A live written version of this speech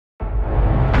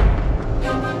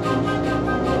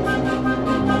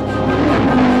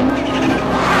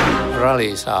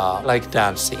rallies are like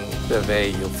dancing, the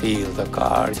way you feel the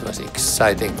car. It was an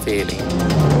exciting feeling.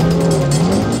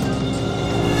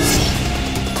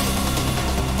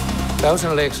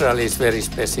 1,000 Lakes Rally is very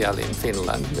special in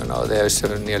Finland. You know, there's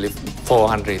nearly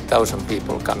 400,000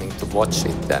 people coming to watch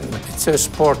it, and it's a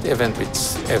sport event which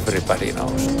everybody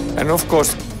knows. And of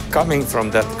course, coming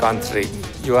from that country,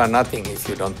 you are nothing if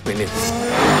you don't win it.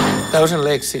 1,000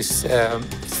 Lakes is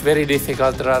it's very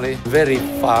difficult rally, very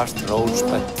fast roads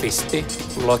but twisty,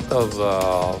 a lot of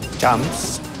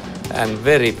jumps and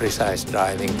very precise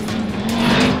driving.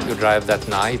 You drive that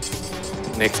night,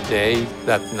 next day,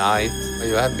 that night.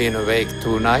 You have been awake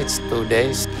 2 nights, 2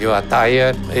 days. You are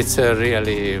tired. It's a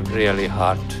really, really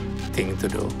hard thing to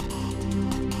do.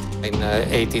 In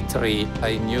 '83,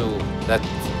 I knew that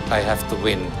I have to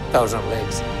win 1,000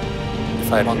 Lakes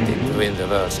if I wanted to win the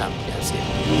World Championship.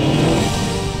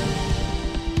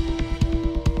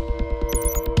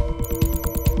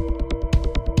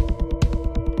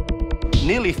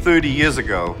 Nearly 30 years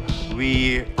ago,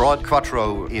 we brought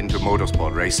quattro into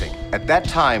motorsport racing. At that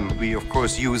time, we of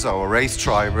course use our race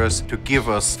drivers to give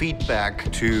us feedback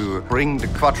to bring the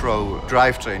quattro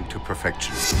drivetrain to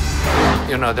perfection.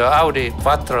 You know, the Audi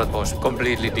quattro was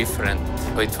completely different.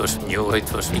 It was new,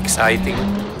 it was exciting.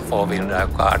 Four-wheel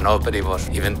drive car, nobody was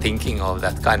even thinking of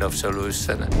that kind of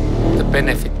solution. The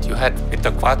benefit you had with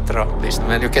the quattro is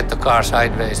when you get the car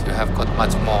sideways, you have got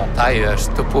much more tires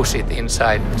to push it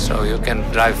inside, so you can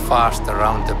drive fast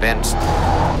around the bends.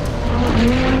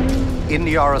 In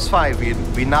the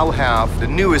RS5, we now have the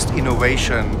newest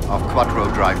innovation of quattro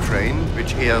drivetrain,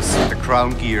 which is the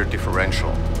crown gear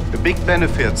differential. The big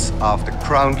benefits of the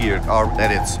crown gear are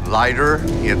that it's lighter,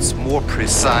 it's more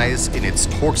precise in its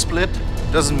torque split.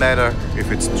 Doesn't matter if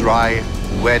it's dry,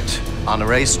 wet, on a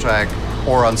racetrack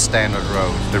or on standard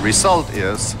road. The result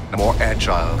is a more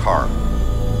agile car.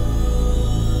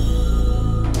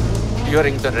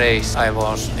 During the race, I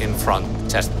was in front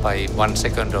just by 1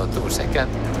 second or 2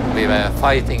 seconds. We were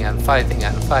fighting and fighting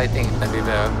and fighting, and we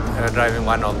were driving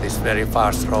one of these very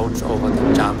fast roads over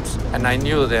the jumps. And I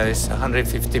knew there is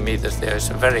 150 meters, there is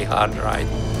a very hard ride.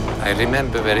 I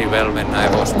remember very well when I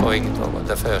was going to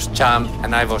the first jump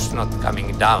and I was not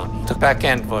coming down. The back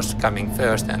end was coming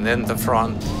first and then the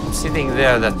front. Sitting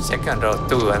there that second or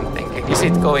two and thinking, is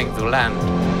it going to land?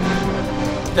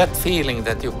 That feeling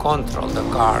that you control the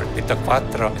car with the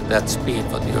quattro, that speed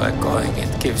what you are going,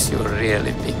 it gives you a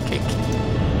really big kick.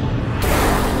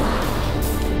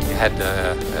 I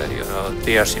had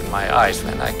tears in my eyes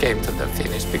when I came to the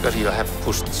finish because you have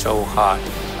pushed so hard.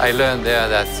 I learned there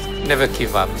that never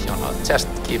give up, just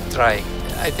keep trying.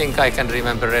 I think I can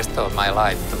remember the rest of my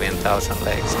life to win 1,000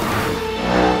 Lakes.